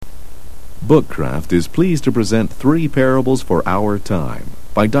Bookcraft is pleased to present 3 parables for our time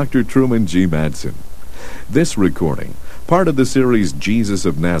by Dr. Truman G. Madsen. This recording, part of the series Jesus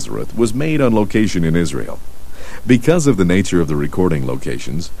of Nazareth, was made on location in Israel. Because of the nature of the recording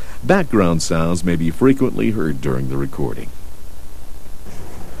locations, background sounds may be frequently heard during the recording.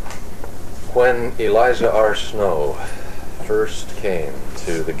 When Eliza R. Snow first came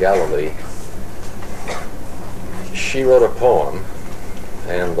to the Galilee, she wrote a poem,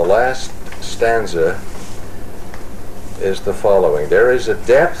 and the last stanza is the following. There is a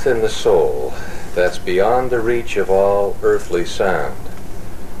depth in the soul that's beyond the reach of all earthly sound,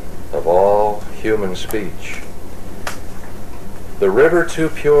 of all human speech. The river too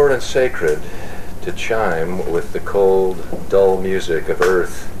pure and sacred to chime with the cold, dull music of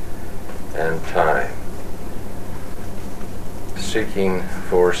earth and time. Seeking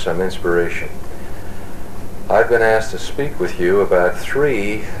for some inspiration, I've been asked to speak with you about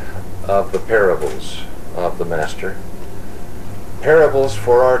 3 of the parables of the Master. Parables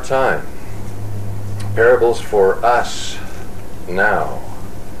for our time. Parables for us now.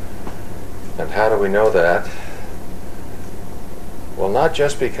 And how do we know that? Well, not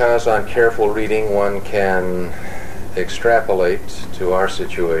just because on careful reading one can extrapolate to our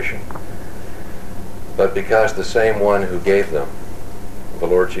situation, but because the same one who gave them, the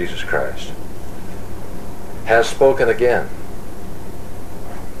Lord Jesus Christ, has spoken again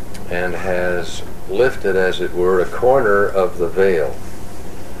and has lifted, as it were, a corner of the veil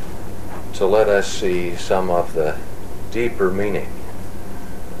to let us see some of the deeper meaning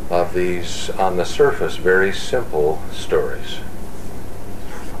of these, on the surface, very simple stories.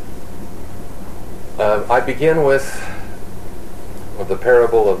 I begin with the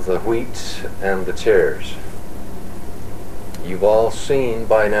parable of the wheat and the tares. You've all seen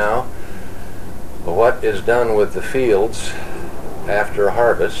by now what is done with the fields after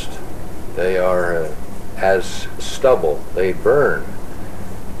harvest. They are as stubble. They burn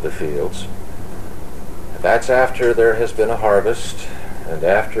the fields. That's after there has been a harvest and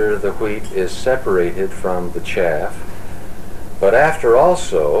after the wheat is separated from the chaff, but after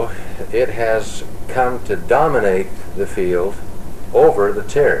also it has come to dominate the field over the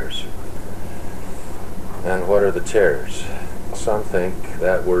tares. And what are the tares? Some think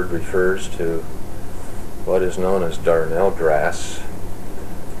that word refers to what is known as darnel grass,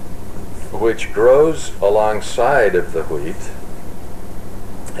 which grows alongside of the wheat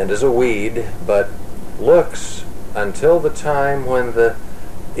and is a weed, but looks until the time when the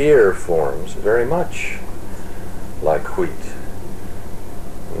ear forms very much like wheat.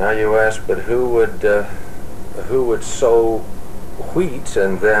 Now you ask, but who would sow wheat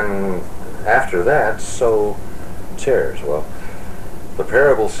and then after that sow tares? Well, the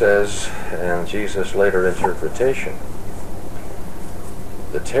parable says, and Jesus' later interpretation,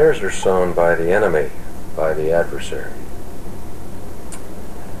 the tares are sown by the enemy, by the adversary.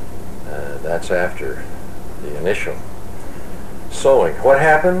 That's after the initial sowing. What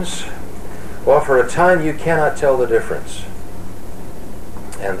happens? Well, for a time you cannot tell the difference.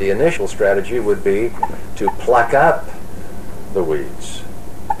 And the initial strategy would be to pluck up the weeds.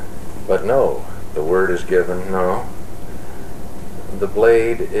 But no, the word is given, no. The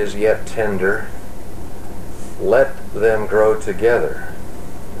blade is yet tender. Let them grow together,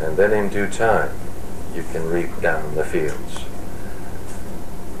 and then in due time you can reap down the fields.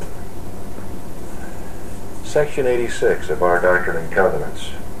 Section 86 of our Doctrine and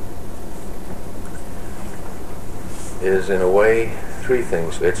Covenants is, in a way, 3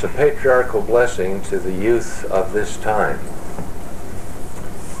 things. It's a patriarchal blessing to the youth of this time.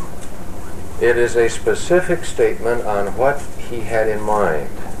 It is a specific statement on what he had in mind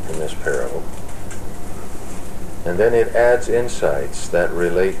in this parable. And then it adds insights that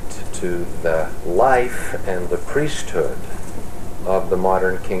relate to the life and the priesthood of the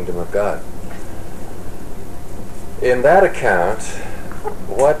modern kingdom of God. In that account,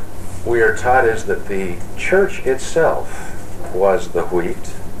 what we are taught is that the church itself was the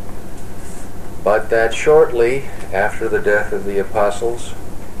wheat, but that shortly after the death of the apostles,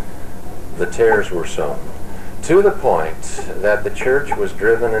 the tares were sown, to the point that the church was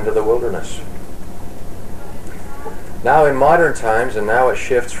driven into the wilderness. Now in modern times, and now it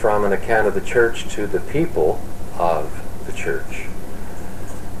shifts from an account of the church to the people of the church.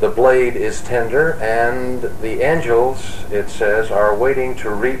 The blade is tender, and the angels, it says, are waiting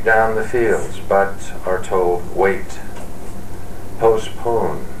to reap down the fields, but are told, wait,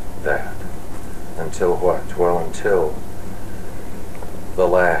 postpone that. Until what? Well, until the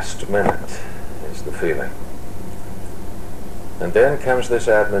last minute is the feeling. And then comes this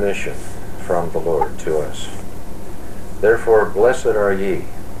admonition from the Lord to us. Therefore, blessed are ye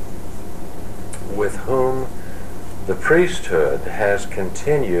with whom the priesthood has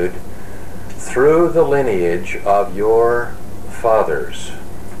continued through the lineage of your fathers,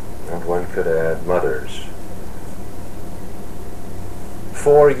 and one could add mothers.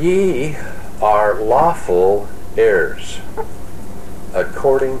 For ye are lawful heirs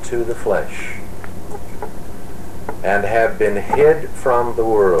according to the flesh, and have been hid from the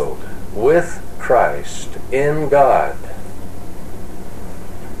world with Christ in God.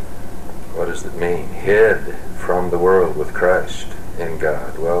 What does it mean? Hid from the world with Christ in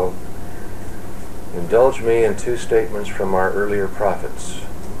God. Well, indulge me in two statements from our earlier prophets,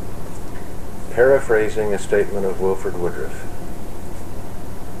 paraphrasing a statement of Wilford Woodruff.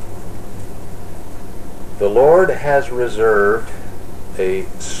 The Lord has reserved a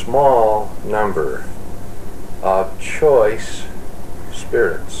small number of choice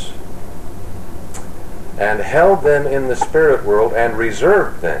spirits and held them in the spirit world and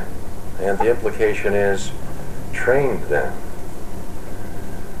reserved them. And the implication is trained them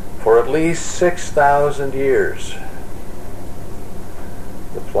for at least 6,000 years,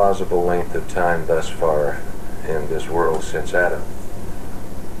 the plausible length of time thus far in this world since Adam,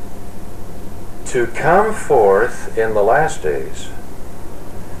 to come forth in the last days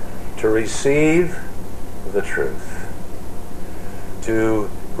to receive the truth, to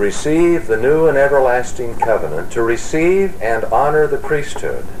receive the new and everlasting covenant, to receive and honor the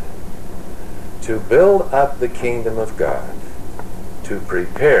priesthood, to build up the kingdom of God, to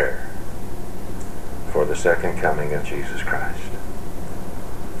prepare for the second coming of Jesus Christ.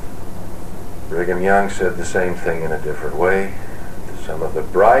 Brigham Young said the same thing in a different way. Some of the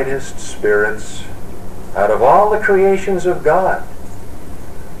brightest spirits out of all the creations of God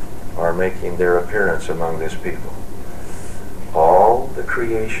are making their appearance among this people. All the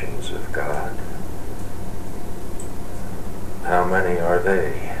creations of God. How many are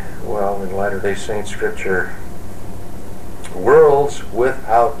they? Well, in Latter-day Saint scripture, worlds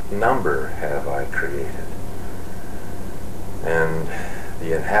without number have I created. And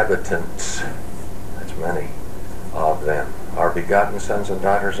the inhabitants, that's many of them, are begotten sons and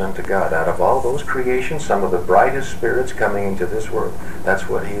daughters unto God. Out of all those creations, some of the brightest spirits coming into this world. That's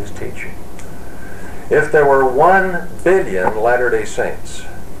what he is teaching. If there were 1 billion Latter-day Saints,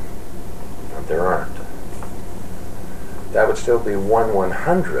 and there aren't, that would still be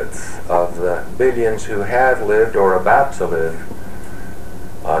 1/100th of the billions who have lived or about to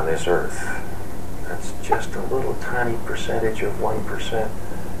live on this earth. That's just a little tiny percentage of 1%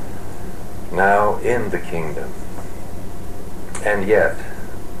 now in the kingdom. And yet,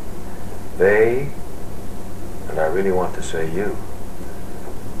 they, and I really want to say you,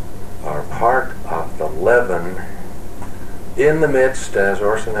 are part of the leaven in the midst, as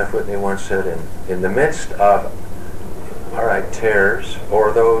Orson F. Whitney once said, in the midst of, tares,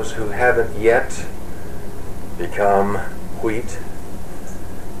 or those who haven't yet become wheat,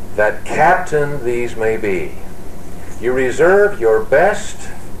 that captain these may be. You reserve your best,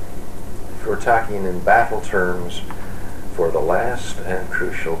 if we're talking in battle terms, for the last and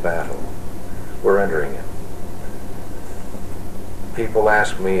crucial battle. We're entering it. People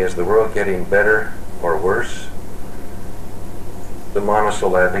ask me, is the world getting better or worse? The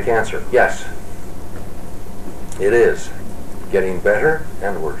monosyllabic answer, yes. It is getting better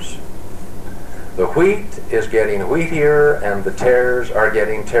and worse. The wheat is getting wheatier and the tares are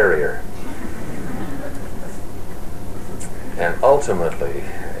getting tarrier. And ultimately,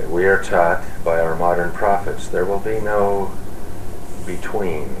 we are taught by our modern prophets, there will be no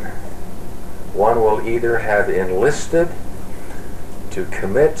between. One will either have enlisted to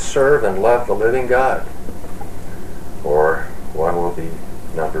commit, serve, and love the living God, or one will be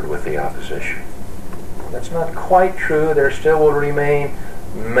numbered with the opposition. That's not quite true. There still will remain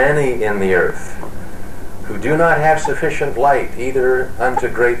many in the earth who do not have sufficient light, either unto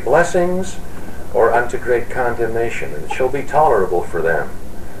great blessings or unto great condemnation. And it shall be tolerable for them,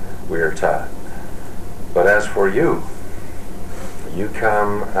 we are taught. But as for you, you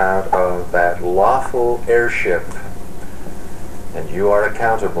come out of that lawful heirship, and you are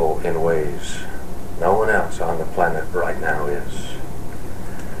accountable in ways no one else on the planet right now is.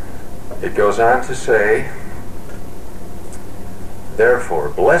 It goes on to say, therefore,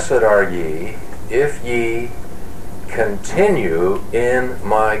 blessed are ye if ye continue in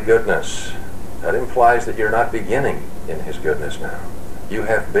my goodness. That implies that you're not beginning in his goodness now. You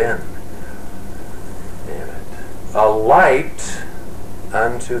have been in it. A light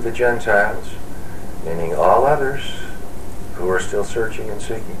unto the Gentiles, meaning all others who are still searching and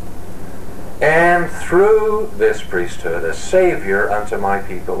seeking. And through this priesthood, a Savior unto my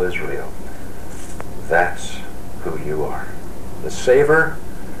people Israel. That's who you are. The savor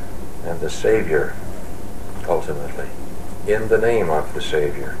and the Savior, ultimately, in the name of the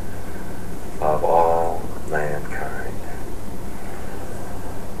Savior of all mankind.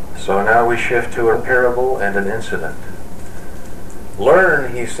 So now we shift to a parable and an incident.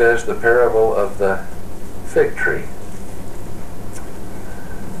 Learn, he says, the parable of the fig tree.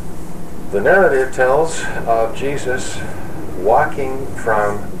 The narrative tells of Jesus walking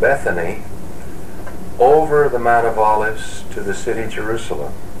from Bethany over the Mount of Olives to the city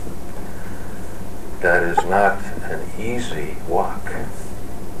Jerusalem. That is not an easy walk.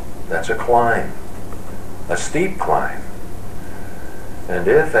 That's a climb, a steep climb. And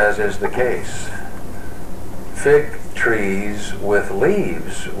if, as is the case, fig trees with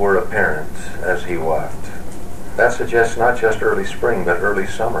leaves were apparent as he walked, that suggests not just early spring, but early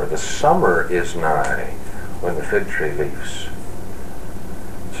summer. The summer is nigh when the fig tree leaves.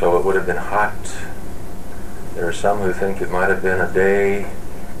 So it would have been hot. There are some who think it might have been a day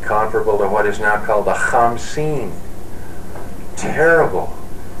comparable to what is now called the Khamsin. Terrible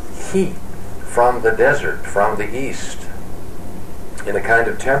heat from the desert, from the east, in a kind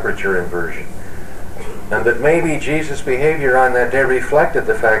of temperature inversion. And that maybe Jesus' behavior on that day reflected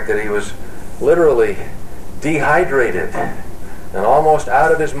the fact that he was literally dehydrated and almost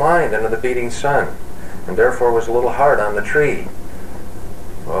out of his mind under the beating sun, and therefore was a little hard on the tree.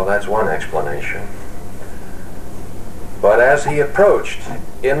 Well, that's one explanation. But as he approached,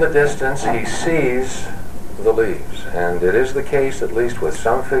 in the distance, he sees the leaves. And it is the case, at least with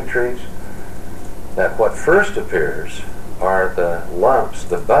some fig trees, that what first appears are the lumps,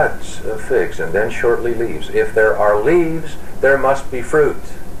 the buds of figs, and then shortly leaves. If there are leaves, there must be fruit.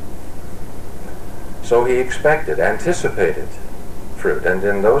 So he expected, anticipated fruit. And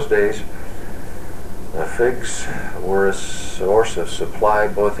in those days, figs were a source of supply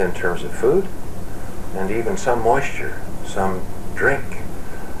both in terms of food and even some moisture, some drink.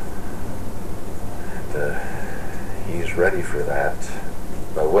 And he's ready for that.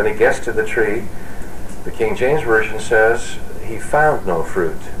 But when he gets to the tree, the King James Version says he found no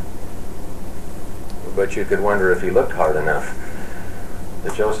fruit. But you could wonder if he looked hard enough.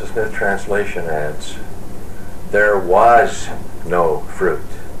 The Joseph Smith translation adds, there was no fruit.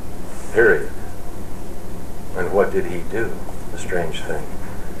 Period. And what did he do? A strange thing.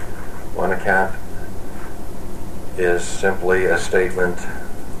 One account is simply a statement,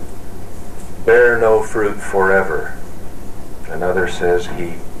 bear no fruit forever. Another says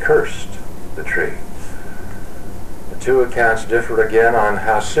he cursed the tree. The two accounts differ again on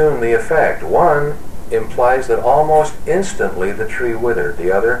how soon the effect. One implies that almost instantly the tree withered.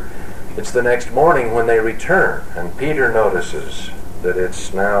 The other, it's the next morning when they return, and Peter notices that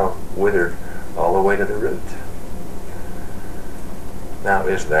it's now withered all the way to the root. Now,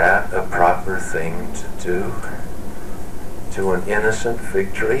 is that a proper thing to do to an innocent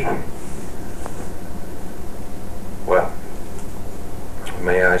fig tree? Well,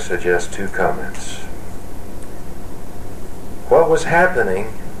 may I suggest two comments. What was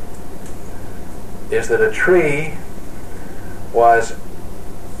happening is that a tree was,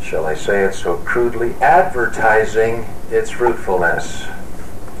 shall I say it so crudely, advertising its fruitfulness.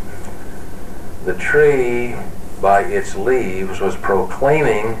 The tree, by its leaves, was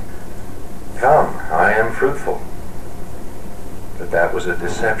proclaiming, come, I am fruitful. But that was a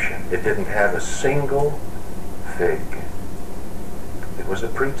deception. It didn't have a single fig. It was a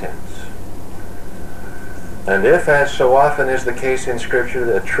pretense. And if, as so often is the case in Scripture,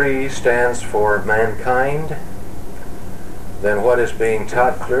 the tree stands for mankind, then what is being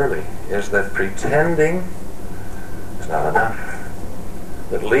taught clearly is that pretending is not enough.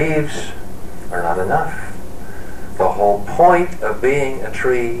 That leaves are not enough. The whole point of being a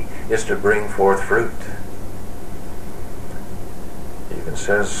tree is to bring forth fruit. It even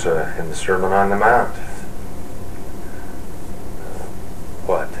says in the Sermon on the Mount,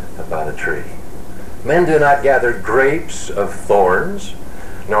 what about a tree? Men do not gather grapes of thorns,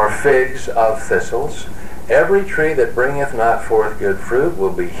 nor figs of thistles. Every tree that bringeth not forth good fruit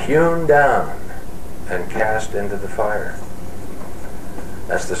will be hewn down and cast into the fire.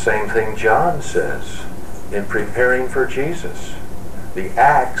 That's the same thing John says in preparing for Jesus. The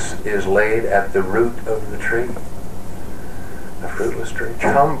axe is laid at the root of the tree. A fruitless tree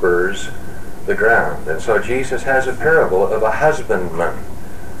cumbers the ground. And so Jesus has a parable of a husbandman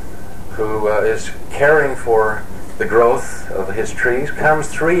who is caring for the growth of his trees, comes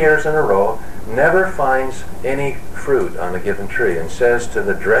 3 years in a row, never finds any fruit on a given tree, and says to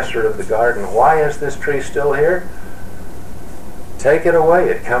the dresser of the garden, why is this tree still here? Take it away,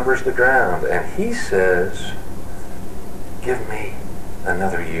 it cumbers the ground. And he says, give me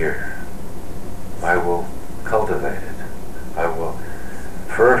another year. I will cultivate it. I will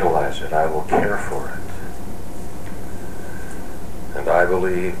fertilize it. I will care for it. And I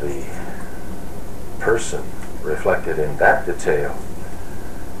believe the person reflected in that detail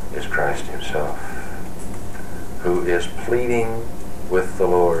is Christ himself, who is pleading with the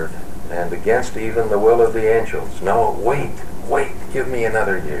Lord and against even the will of the angels. No, wait, give me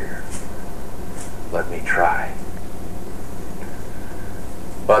another year. Let me try.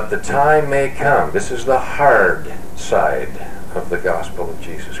 But the time may come. This is the hard side of the gospel of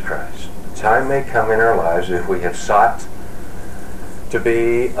Jesus Christ. The time may come in our lives, if we have sought to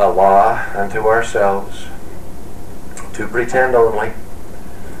be a law unto ourselves, to pretend only,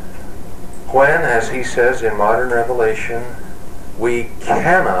 when, as he says in modern revelation, we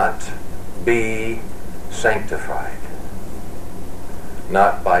cannot be sanctified.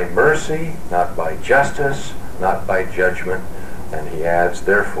 Not by mercy, not by justice, not by judgment. And he adds,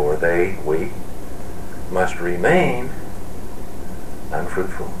 therefore, we must remain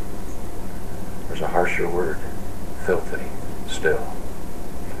unfruitful. There's a harsher word, filthy, still.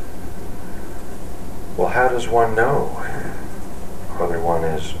 Well, how does one know whether one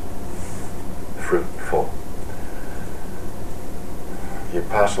is fruitful? The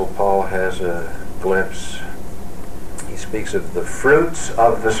Apostle Paul has a glimpse. He speaks of the fruits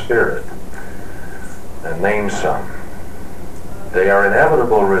of the Spirit and names some. They are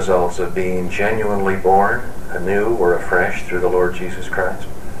inevitable results of being genuinely born anew or afresh through the Lord Jesus Christ.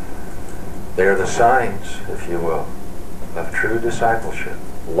 They are the signs, if you will, of true discipleship.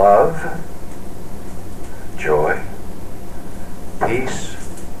 Love, joy, peace,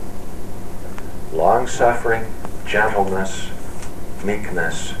 long-suffering, gentleness,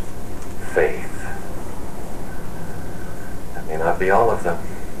 meekness, faith. That may not be all of them,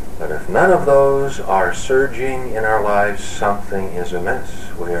 but if none of those are surging in our lives, something is amiss.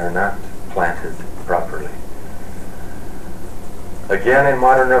 We are not planted properly. Again, in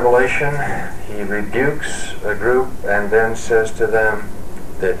modern revelation, he rebukes a group and then says to them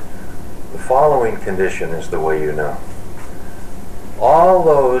that the following condition is the way you know. All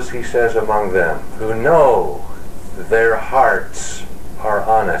those, he says, among them who know their hearts are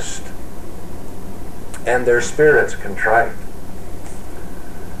honest and their spirits contrite,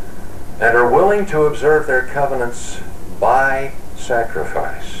 and are willing to observe their covenants by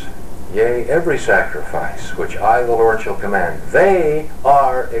sacrifice, yea, every sacrifice which I, the Lord, shall command, they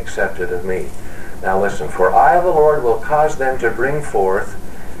are accepted of me. Now listen, for I, the Lord, will cause them to bring forth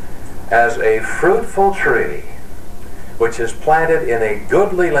as a fruitful tree, which is planted in a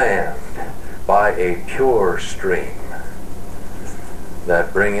goodly land by a pure stream,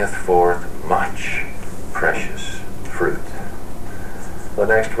 that bringeth forth much precious fruit. The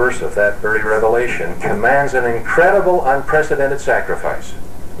next verse of that very revelation commands an incredible, unprecedented sacrifice,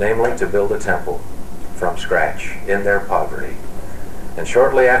 namely to build a temple from scratch in their poverty. And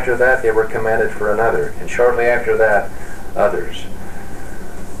shortly after that, they were commanded for another, and shortly after that, others.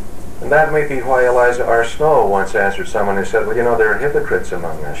 And that may be why Eliza R. Snow once answered someone who said, well, you know, there are hypocrites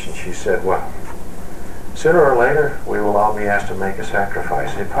among us. And she said, well, sooner or later, we will all be asked to make a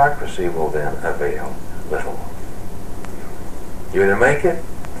sacrifice. Hypocrisy will then avail little. You either make it,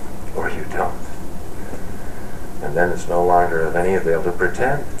 or you don't. And then it's no longer of any avail to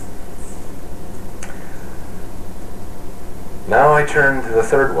pretend. Now I turn to the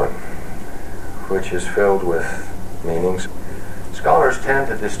third one, which is filled with meanings. Scholars tend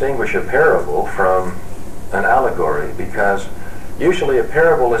to distinguish a parable from an allegory because usually a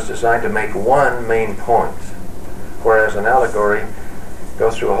parable is designed to make one main point, whereas an allegory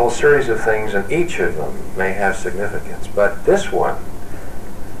goes through a whole series of things and each of them may have significance. But this one,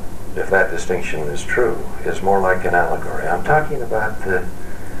 if that distinction is true, is more like an allegory. I'm talking about the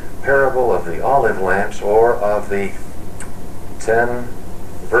parable of the olive lamps, or of the 10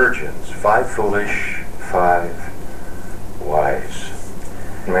 virgins, 5 foolish, 5 wise.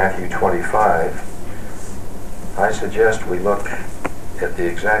 In Matthew 25, I suggest we look at the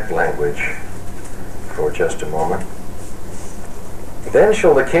exact language for just a moment. Then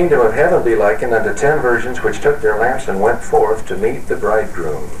shall the kingdom of heaven be likened unto 10 virgins which took their lamps and went forth to meet the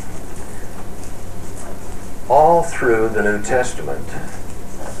bridegroom. All through the New Testament,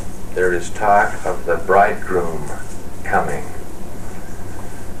 there is talk of the bridegroom coming.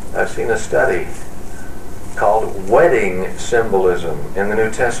 I've seen a study called Wedding Symbolism in the New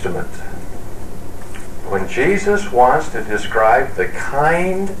Testament. When Jesus wants to describe the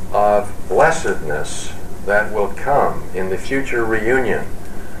kind of blessedness that will come in the future reunion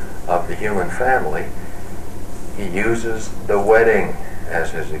of the human family, he uses the wedding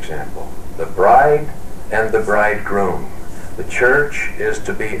as his example. The bride and the bridegroom. The church is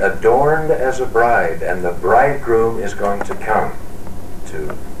to be adorned as a bride, and the bridegroom is going to come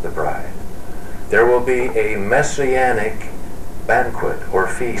to the bride. There will be a messianic banquet or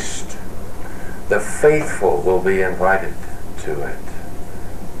feast. The faithful will be invited to it.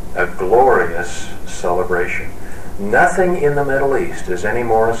 A glorious celebration. Nothing in the Middle East is any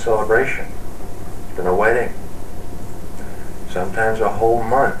more a celebration than a wedding. Sometimes a whole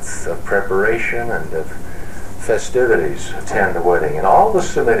month of preparation and of festivities attend a wedding. In all the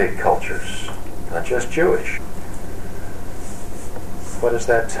Semitic cultures, not just Jewish. What does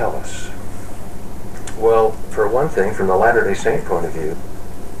that tell us? Well, for one thing, from the Latter-day Saint point of view,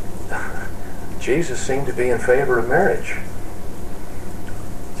 Jesus seemed to be in favor of marriage.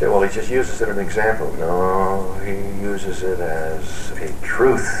 You say, well, he just uses it as an example. No, he uses it as a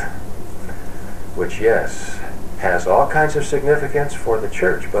truth, which, yes, has all kinds of significance for the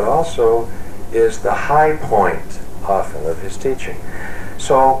church, but also is the high point, often, of his teaching.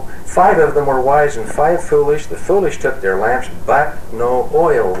 So, 5 of them were wise and 5 foolish. The foolish took their lamps, but no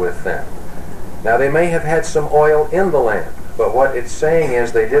oil with them. Now, they may have had some oil in the lamp, but what it's saying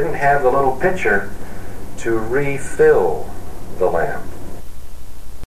is they didn't have the little pitcher to refill the lamp.